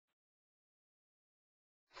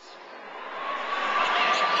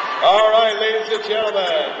All right, ladies and gentlemen,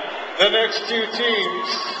 the next two teams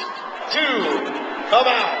to come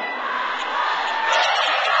out.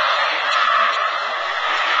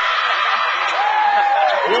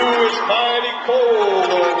 Ooh, it's mighty cold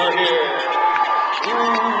over here.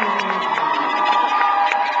 Ooh.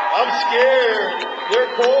 I'm scared.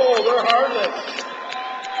 They're cold. They're heartless.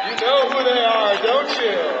 You know who they are, don't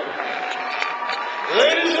you?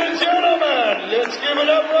 Ladies and gentlemen, let's give it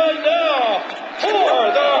up right now for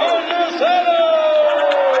the Heartless Heathers!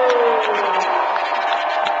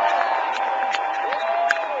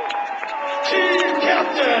 Team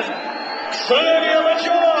Captain, Selenia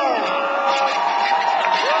Machoa.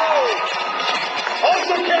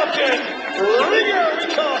 Also Captain, Ringer, we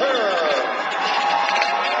call her.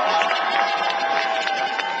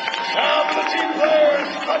 Now for the team players,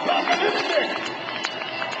 Apocalyptic,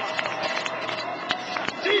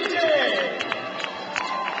 DJ,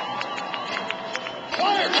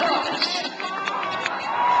 Firefox,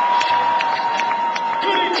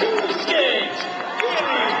 Goody Two-Skate,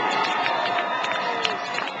 Goody.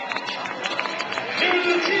 Here's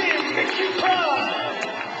the team, Mickey Prime,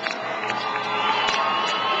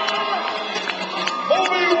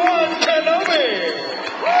 Obi-Wan Kenobi,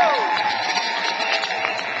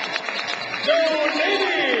 Joe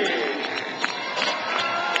Navy,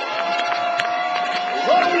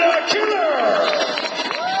 Rhoda Killer,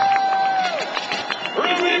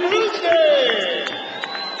 Ruby Tuesday,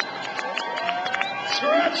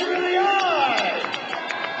 Scratcher in the Eye,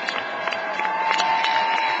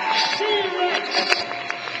 C-Rex,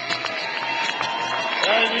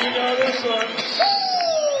 and you know this one,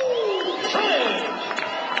 Train,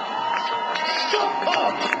 Stop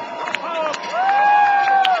Pump,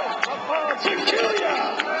 Tequila,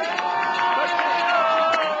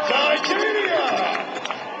 Titania,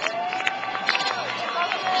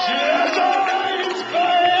 she has all night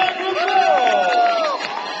Viagra Flow,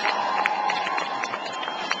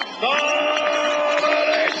 Dominatrix,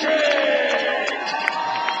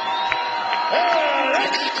 and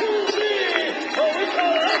X2Z, or we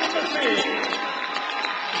call her Ecstasy.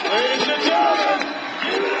 Ladies and gentlemen,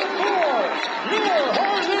 give it up for your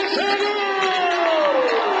Heartless Heathers!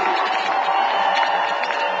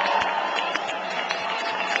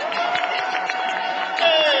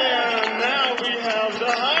 And now we have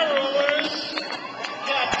the High Rollers,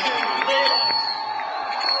 Captain Beta.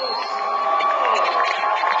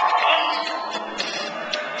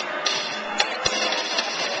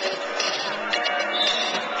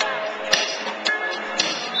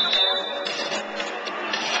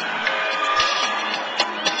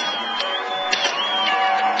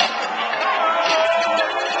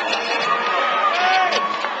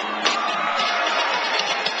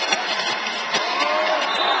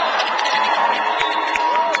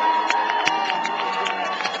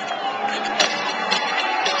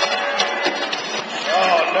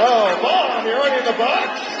 In the box.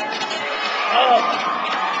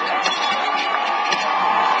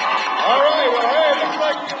 All right, well, hey, it looks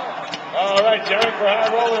like. All right, Derek for High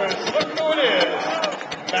Rollers. Look who it is.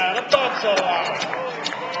 Man, a thought so loud.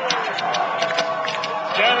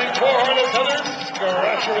 Standing for Heartless Heathers,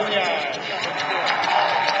 Scratcher in the Eye.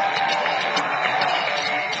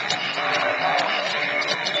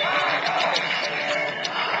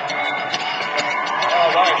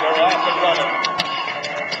 All right, they're off and running.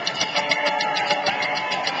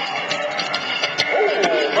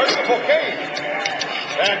 Okay.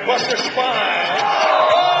 And Buster Spine.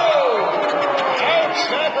 Oh! Out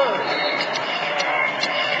snapper.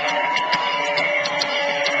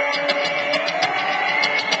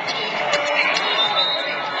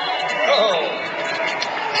 Oh.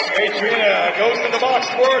 Adriana goes to the box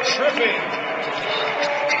for tripping.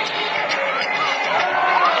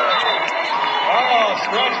 Oh,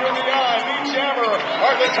 Scratcher in the Eye, Meat Jammer,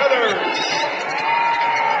 Heartless Heathers.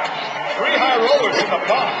 3 High Rollers in the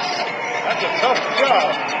box. That's a tough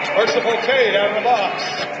job. Merciful Kate out of the box.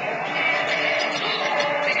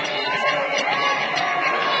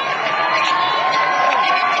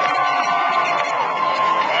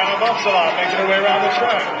 And a Bumpsalot making her way around the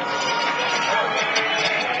track.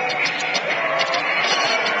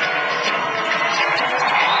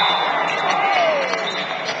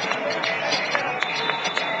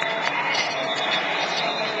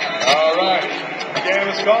 All right. The game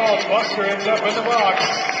is called. Buster ends up in the box.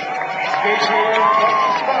 Patriot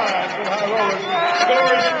Buster Spine from High Rollers.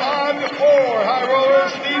 Score is 5-4. High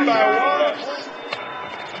Rollers lead by 1.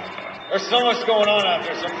 There's so much going on out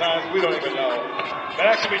there sometimes we don't even know. But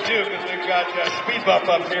actually we do, because we've got Speed Bump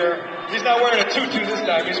up here. He's not wearing a tutu this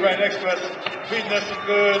time. He's right next to us, feeding us some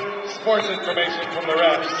good sports information from the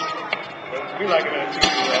refs. But we like it at 2-2,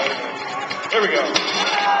 right? Here we go.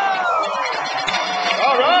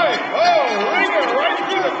 All right. Oh, ringer right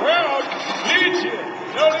through the crowd. Lead you.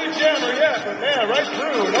 No lead jammer yet, but man, right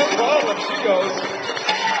through. No problem. She goes.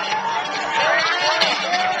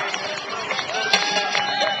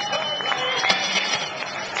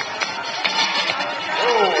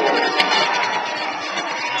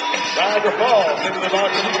 Niagara Falls into the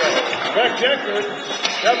box she goes. Beck Decker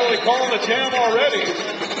definitely calling the jam already.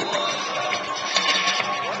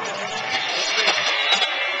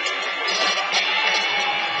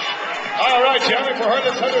 All right, jamming for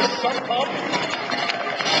Heartless Heathers, Sump Pump.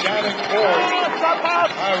 Jamming for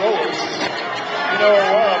High Rollers. You know her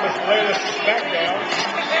well, Miss Layla Smackdown.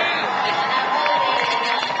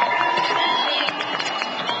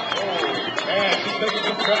 Oh, man, she's taking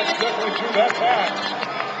some credits definitely through that pack.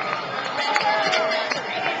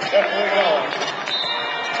 Definitely going.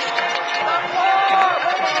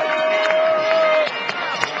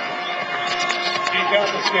 Decap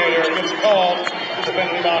the skater gets called to the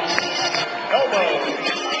penalty box. Elbow.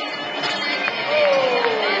 Oh,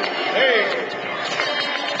 hey.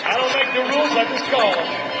 I don't make the rules, I just call them.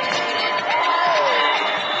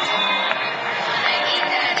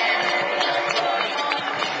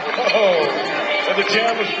 Oh, and the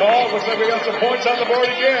jam is called. Looks like we got some points on the board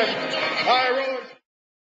again. High roll.